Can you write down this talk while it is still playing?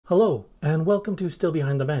Hello, and welcome to Still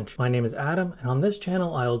Behind the Bench. My name is Adam, and on this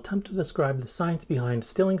channel I'll attempt to describe the science behind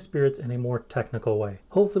stilling spirits in a more technical way.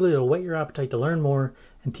 Hopefully it'll whet your appetite to learn more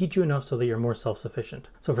and teach you enough so that you're more self-sufficient.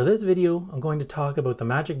 So for this video, I'm going to talk about the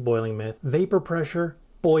magic boiling myth, vapor pressure,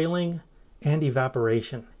 boiling, and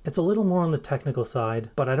evaporation. It's a little more on the technical side,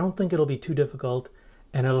 but I don't think it'll be too difficult,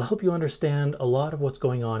 and it'll help you understand a lot of what's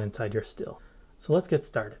going on inside your still. So let's get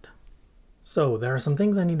started. So there are some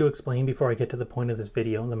things I need to explain before I get to the point of this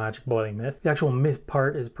video, the magic boiling myth. The actual myth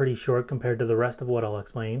part is pretty short compared to the rest of what I'll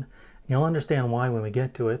explain. You'll understand why when we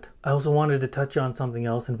get to it. I also wanted to touch on something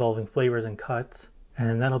else involving flavors and cuts,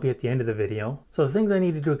 and that'll be at the end of the video. So the things I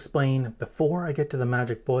needed to explain before I get to the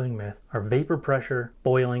magic boiling myth are vapor pressure,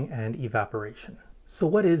 boiling, and evaporation. So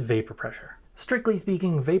what is vapor pressure? Strictly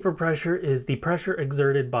speaking, vapor pressure is the pressure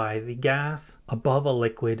exerted by the gas above a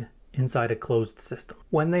liquid inside a closed system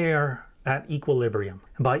when they are at equilibrium.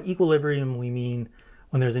 And by equilibrium we mean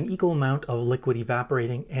when there's an equal amount of liquid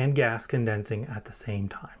evaporating and gas condensing at the same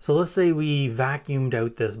time. So let's say we vacuumed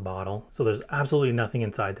out this bottle, so there's absolutely nothing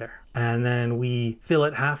inside there. And then we fill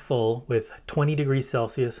it half full with 20 degrees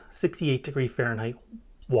Celsius, 68 degrees Fahrenheit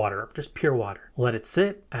water, just pure water. Let it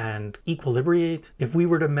sit and equilibrate. If we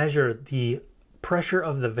were to measure the pressure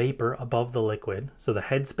of the vapor above the liquid, so the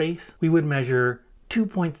headspace, we would measure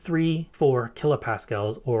 2.34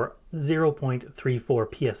 kilopascals or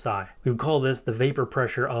 0.34 psi. We would call this the vapor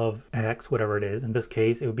pressure of X, whatever it is. In this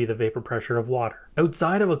case, it would be the vapor pressure of water.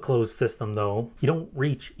 Outside of a closed system though, you don't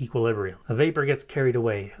reach equilibrium. The vapor gets carried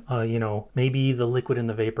away. Maybe the liquid and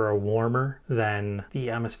the vapor are warmer than the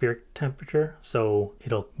atmospheric temperature, so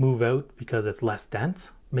it'll move out because it's less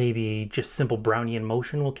dense. Maybe just simple Brownian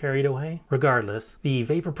motion will carry it away. Regardless, the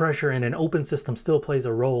vapor pressure in an open system still plays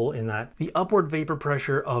a role in that the upward vapor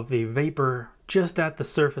pressure of the vapor just at the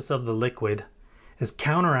surface of the liquid is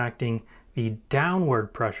counteracting the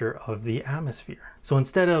downward pressure of the atmosphere. So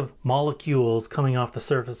instead of molecules coming off the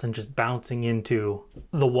surface and just bouncing into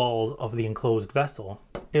the walls of the enclosed vessel,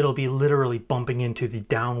 it'll be literally bumping into the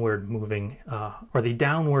downward moving or the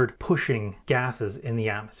downward pushing gases in the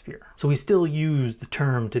atmosphere. So we still use the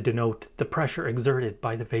term to denote the pressure exerted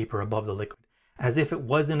by the vapor above the liquid as if it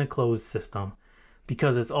was in a closed system,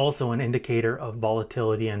 because it's also an indicator of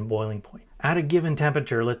volatility and boiling point. At a given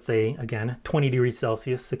temperature, let's say, again, 20 degrees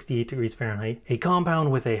Celsius, 68 degrees Fahrenheit, a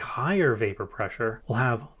compound with a higher vapor pressure will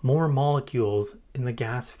have more molecules in the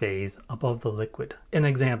gas phase above the liquid. An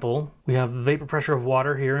example, we have vapor pressure of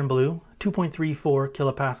water here in blue, 2.34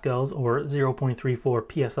 kilopascals or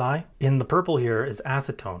 0.34 psi. In the purple here is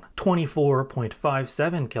acetone,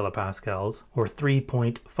 24.57 kilopascals or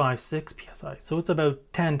 3.56 psi. So it's about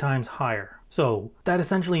 10 times higher. So that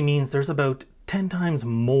essentially means there's about 10 times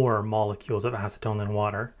more molecules of acetone than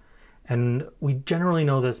water. And we generally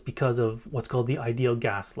know this because of what's called the ideal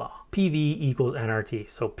gas law. PV equals nRT.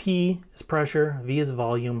 So P is pressure, V is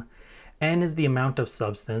volume, N is the amount of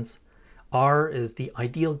substance, R is the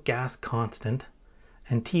ideal gas constant,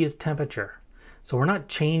 and T is temperature. So we're not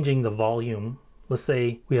changing the volume. Let's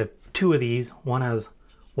say we have two of these. One has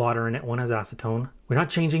water in it, one has acetone. We're not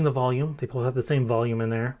changing the volume. They both have the same volume in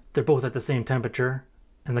there. They're both at the same temperature,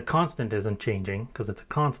 and the constant isn't changing because it's a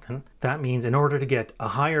constant. That means in order to get a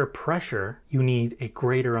higher pressure, you need a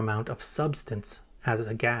greater amount of substance as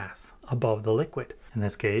a gas above the liquid. In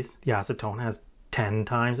this case, the acetone has 10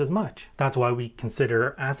 times as much. That's why we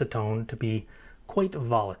consider acetone to be quite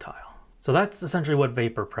volatile. So that's essentially what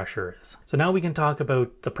vapor pressure is. So now we can talk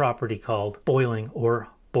about the property called boiling or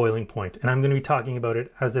boiling point, and I'm going to be talking about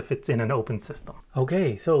it as if it's in an open system.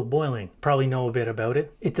 Okay, so boiling, probably know a bit about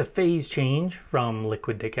it. It's a phase change from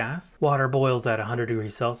liquid to gas. Water boils at 100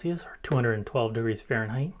 degrees Celsius or 212 degrees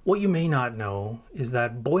Fahrenheit. What you may not know is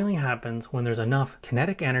that boiling happens when there's enough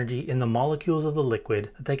kinetic energy in the molecules of the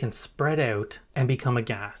liquid that they can spread out and become a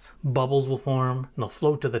gas. Bubbles will form and they'll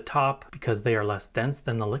float to the top because they are less dense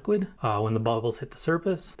than the liquid. When the bubbles hit the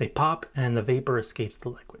surface, they pop and the vapor escapes the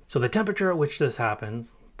liquid. So the temperature at which this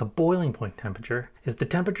happens, the boiling point temperature, is the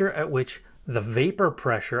temperature at which the vapor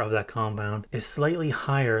pressure of that compound is slightly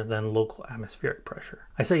higher than local atmospheric pressure.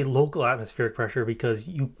 I say local atmospheric pressure because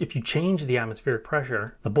if you change the atmospheric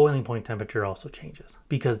pressure, the boiling point temperature also changes,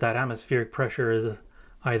 because that atmospheric pressure is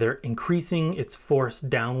either increasing its force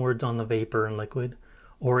downwards on the vapor and liquid,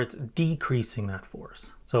 or it's decreasing that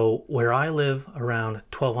force. So where I live, around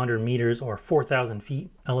 1,200 meters or 4,000 feet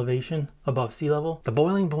elevation above sea level, the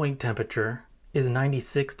boiling point temperature is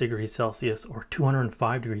 96 degrees Celsius or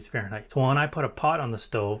 205 degrees Fahrenheit. So when I put a pot on the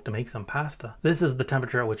stove to make some pasta, this is the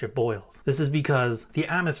temperature at which it boils. This is because the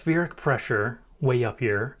atmospheric pressure way up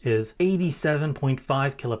here is 87.5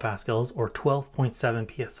 kilopascals or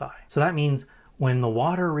 12.7 psi. So that means When the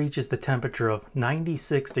water reaches the temperature of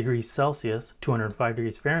 96 degrees Celsius, 205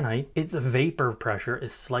 degrees Fahrenheit, its vapor pressure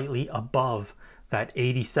is slightly above that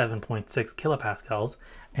 87.6 kilopascals,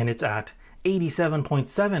 and it's at 87.7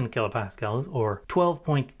 kilopascals or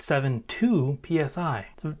 12.72 psi.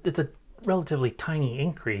 So it's a relatively tiny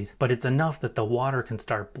increase, but it's enough that the water can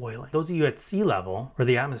start boiling. Those of you at sea level, where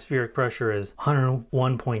the atmospheric pressure is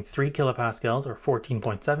 101.3 kilopascals or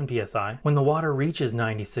 14.7 psi, when the water reaches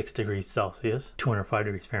 96 degrees Celsius, 205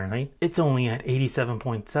 degrees Fahrenheit, it's only at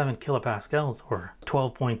 87.7 kilopascals or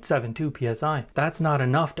 12.72 psi. That's not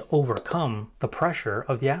enough to overcome the pressure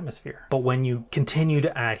of the atmosphere. But when you continue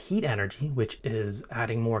to add heat energy, which is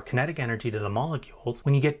adding more kinetic energy to the molecules,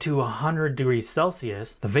 when you get to 100 degrees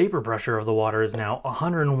Celsius, the vapor pressure of the water is now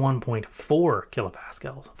 101.4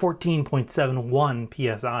 kilopascals,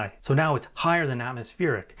 14.71 psi. So now it's higher than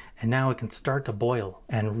atmospheric, and now it can start to boil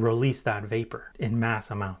and release that vapor in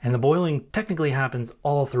mass amount. And the boiling technically happens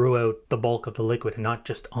all throughout the bulk of the liquid and not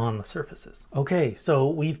just on the surfaces. Okay, so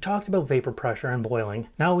we've talked about vapor pressure and boiling.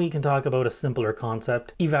 Now we can talk about a simpler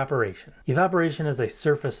concept, evaporation. Evaporation is a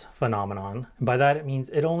surface phenomenon. And by that it means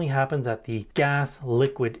it only happens at the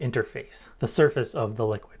gas-liquid interface, the surface of the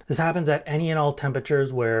liquid. This happens at any and all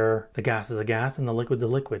temperatures where the gas is a gas and the liquid's a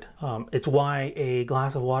liquid. It's why a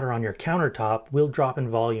glass of water on your countertop will drop in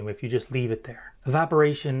volume if you just leave it there.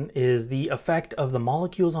 Evaporation is the effect of the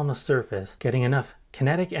molecules on the surface getting enough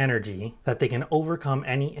kinetic energy that they can overcome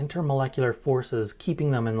any intermolecular forces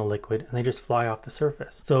keeping them in the liquid, and they just fly off the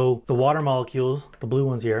surface. So the water molecules, the blue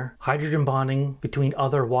ones here, hydrogen bonding between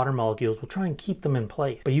other water molecules will try and keep them in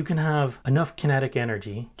place. But you can have enough kinetic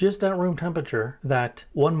energy just at room temperature that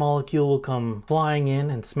one molecule will come flying in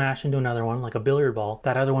and smash into another one like a billiard ball,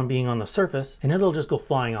 that other one being on the surface, and it'll just go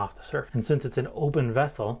flying off the surface. And since it's an open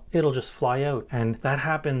vessel, it'll just fly out. And that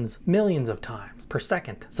happens millions of times per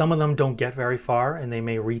second. Some of them don't get very far and they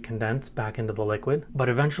may recondense back into the liquid, but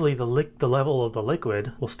eventually the level of the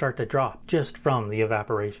liquid will start to drop just from the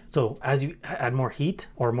evaporation. So as you add more heat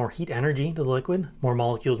or more heat energy to the liquid, more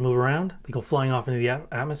molecules move around, they go flying off into the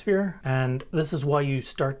atmosphere, and this is why you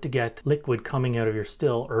start to get liquid coming out of your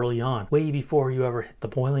still early on, way before you ever hit the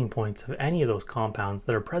boiling points of any of those compounds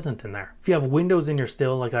that are present in there. If you have windows in your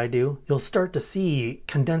still like I do, you'll start to see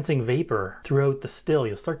condensing vapor throughout the still.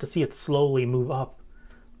 You'll start to see it slowly move up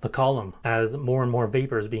the column as more and more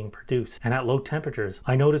vapor is being produced. And at low temperatures,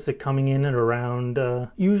 I notice it coming in at around,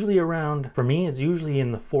 usually around, for me, it's usually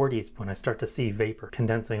in the 40s when I start to see vapor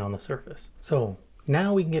condensing on the surface. So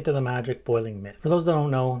now we can get to the magic boiling myth. For those that don't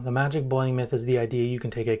know, the magic boiling myth is the idea you can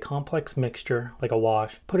take a complex mixture, like a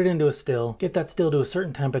wash, put it into a still, get that still to a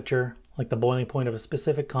certain temperature, like the boiling point of a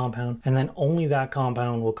specific compound, and then only that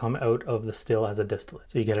compound will come out of the still as a distillate.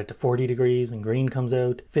 So you get it to 40 degrees and green comes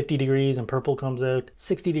out, 50 degrees and purple comes out,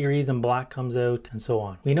 60 degrees and black comes out, and so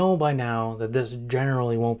on. We know by now that this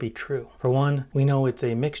generally won't be true. For one, we know it's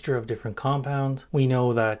a mixture of different compounds. We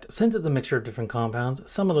know that since it's a mixture of different compounds,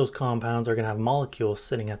 some of those compounds are going to have molecules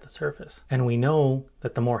sitting at the surface. And we know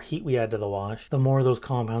that the more heat we add to the wash, the more those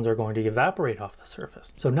compounds are going to evaporate off the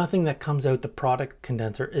surface. So nothing that comes out the product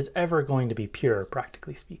condenser is ever going to be pure,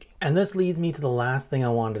 practically speaking. And this leads me to the last thing I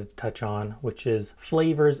wanted to touch on, which is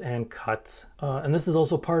flavors and cuts. And this is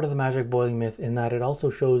also part of the magic boiling myth in that it also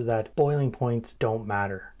shows that boiling points don't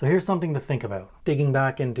matter. So here's something to think about. Digging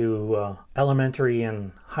back into elementary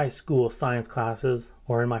and high school science classes,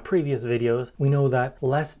 or in my previous videos, we know that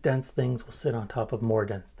less dense things will sit on top of more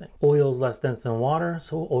dense things. Oil is less dense than water,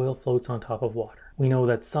 so oil floats on top of water. We know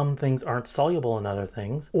that some things aren't soluble in other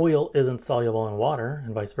things. Oil isn't soluble in water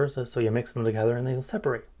and vice versa, so you mix them together and they'll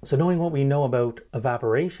separate. So knowing what we know about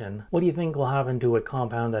evaporation, what do you think will happen to a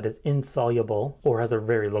compound that is insoluble or has a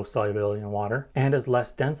very low solubility in water and is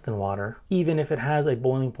less dense than water, even if it has a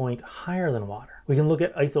boiling point higher than water? We can look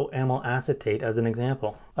at isoamyl acetate as an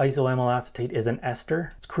example. Isoamyl acetate is an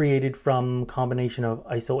ester. It's created from a combination of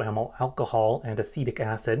isoamyl alcohol and acetic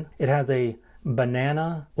acid. It has a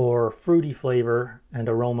banana or fruity flavor and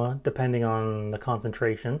aroma depending on the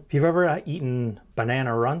concentration. If you've ever eaten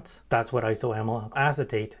banana runts, that's what isoamyl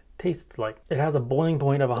acetate tastes like. It has a boiling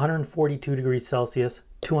point of 142 degrees Celsius,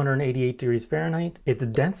 288 degrees Fahrenheit. Its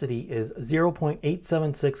density is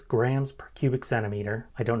 0.876 grams per cubic centimeter.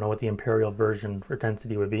 I don't know what the imperial version for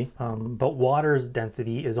density would be, but water's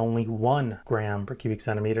density is only 1 gram per cubic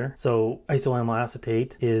centimeter. So isoamyl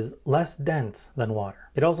acetate is less dense than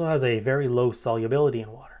water. It also has a very low solubility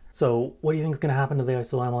in water. So what do you think is going to happen to the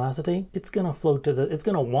isoamyl acetate? It's going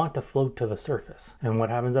to want to float to the surface. And what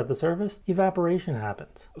happens at the surface? Evaporation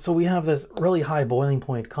happens. So we have this really high boiling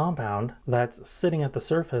point compound that's sitting at the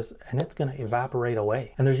surface, and it's going to evaporate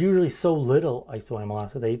away. And there's usually so little isoamyl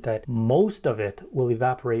acetate that most of it will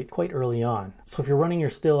evaporate quite early on. So if you're running your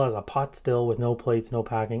still as a pot still with no plates, no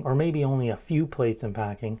packing, or maybe only a few plates and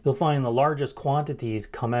packing, you'll find the largest quantities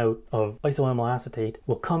come out of isoamyl acetate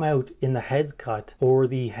will come out in the heads cut or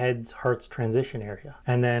the heads hearts transition area.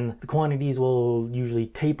 And then the quantities will usually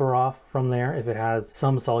taper off from there if it has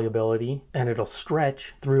some solubility, and it'll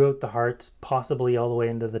stretch throughout the hearts, possibly all the way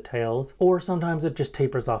into the tails, or sometimes it just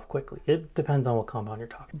tapers off quickly. It depends on what compound you're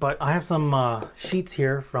talking. But I have some sheets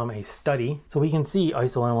here from a study. So we can see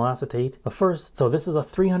isoamyl acetate. So this is a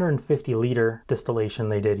 350 liter distillation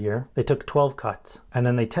they did here. They took 12 cuts and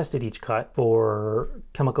then they tested each cut for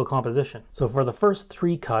chemical composition. So for the first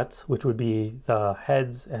 3 cuts, which would be the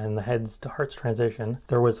heads and the heads to hearts transition,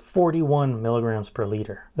 there was 41 milligrams per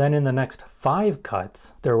liter. Then in the next 5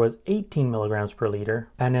 cuts, there was 18 milligrams per liter.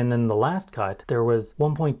 And then in the last cut, there was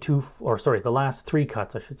the last 3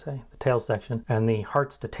 cuts, I should say, the tail section and the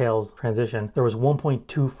hearts to tails transition, there was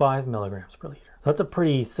 1.25 milligrams per liter. So that's a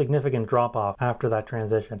pretty significant drop off after that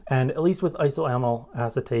transition. And at least with isoamyl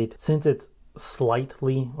acetate, since it's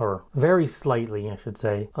slightly, or very slightly I should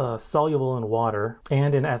say, soluble in water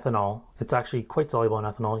and in ethanol, it's actually quite soluble in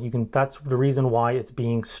ethanol. That's the reason why it's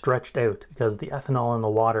being stretched out, because the ethanol and the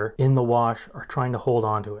water in the wash are trying to hold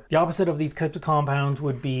on to it. The opposite of these types of compounds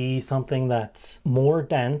would be something that's more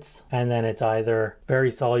dense, and then it's either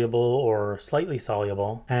very soluble or slightly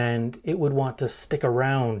soluble, and it would want to stick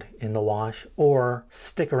around in the wash or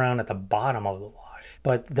stick around at the bottom of the wash.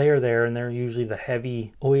 But they're there, and they're usually the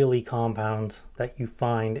heavy, oily compounds that you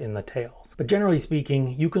find in the tails. But generally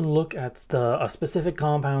speaking, you can look at a specific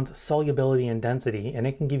compound's solubility and density, and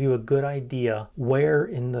it can give you a good idea where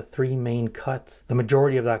in the 3 main cuts the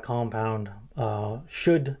majority of that compound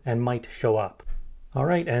should and might show up. All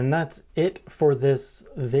right, and that's it for this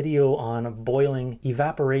video on boiling,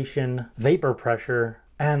 evaporation, vapor pressure,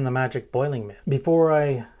 and the magic boiling myth. Before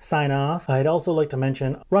I sign off, I'd also like to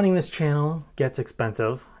mention running this channel gets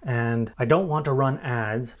expensive, and I don't want to run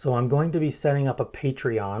ads, so I'm going to be setting up a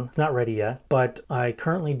Patreon. It's not ready yet, but I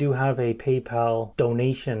currently do have a PayPal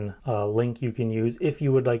donation link you can use if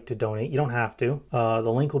you would like to donate. You don't have to. The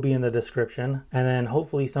link will be in the description, and then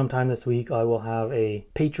hopefully sometime this week I will have a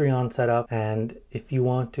Patreon set up, and if you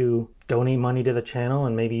want to donate money to the channel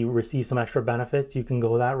and maybe receive some extra benefits, you can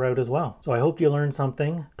go that route as well. So I hope you learned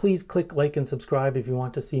something. Please click like and subscribe if you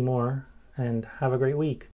want to see more, and have a great week.